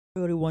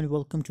Hello everyone,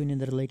 welcome to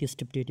another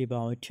latest update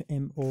about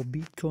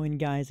mobcoin,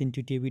 guys. In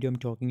today's video I'm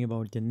talking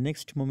about the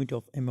next moment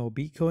of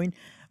mobcoin.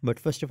 But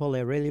first of all, I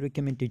really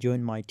recommend to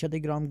join my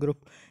Telegram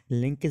group.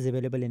 Link is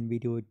available in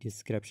video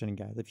description,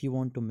 guys. If you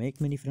want to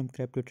make money from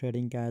crypto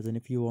trading, guys, and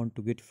if you want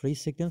to get free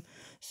signal,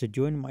 so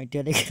join my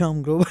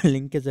Telegram group.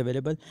 Link is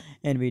available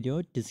in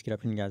video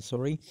description, guys.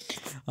 Sorry.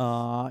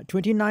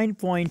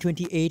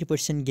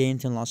 29.28%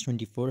 gains in last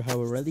 24.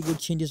 However, really good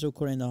changes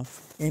occur in the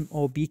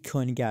mob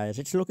coin, guys.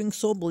 It's looking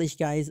so bullish,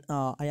 guys.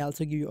 I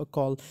also give you a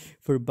call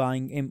for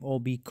buying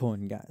mob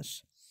coin,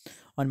 guys,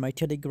 on my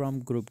Telegram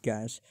group,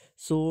 guys.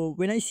 So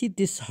when I see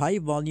this high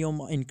volume,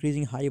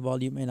 increasing high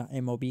volume in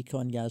a mob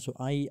coin, guys, so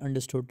I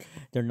understood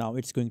that now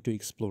it's going to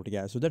explode,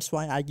 guys. So that's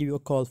why I give you a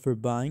call for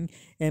buying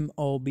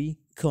mob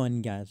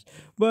coin, guys.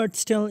 But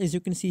still, as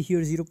you can see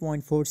here,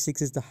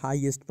 0.46 is the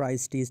highest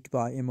price tasted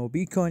by mob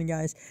coin,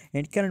 guys,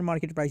 and current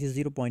market price is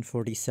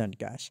 0.40 cent,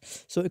 guys.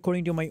 So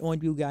according to my own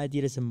view, guys,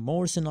 there is a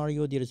more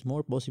scenario, there is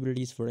more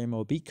possibilities for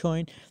mob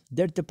coin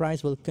that the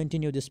price will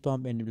continue this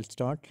pump and it will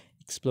start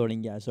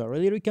exploding, guys. So I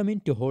really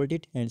recommend to hold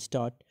it and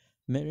start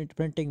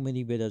printing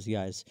money with us,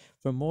 guys.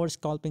 For more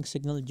scalping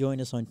signal, join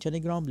us on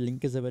Telegram.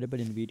 Link is available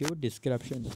in video description.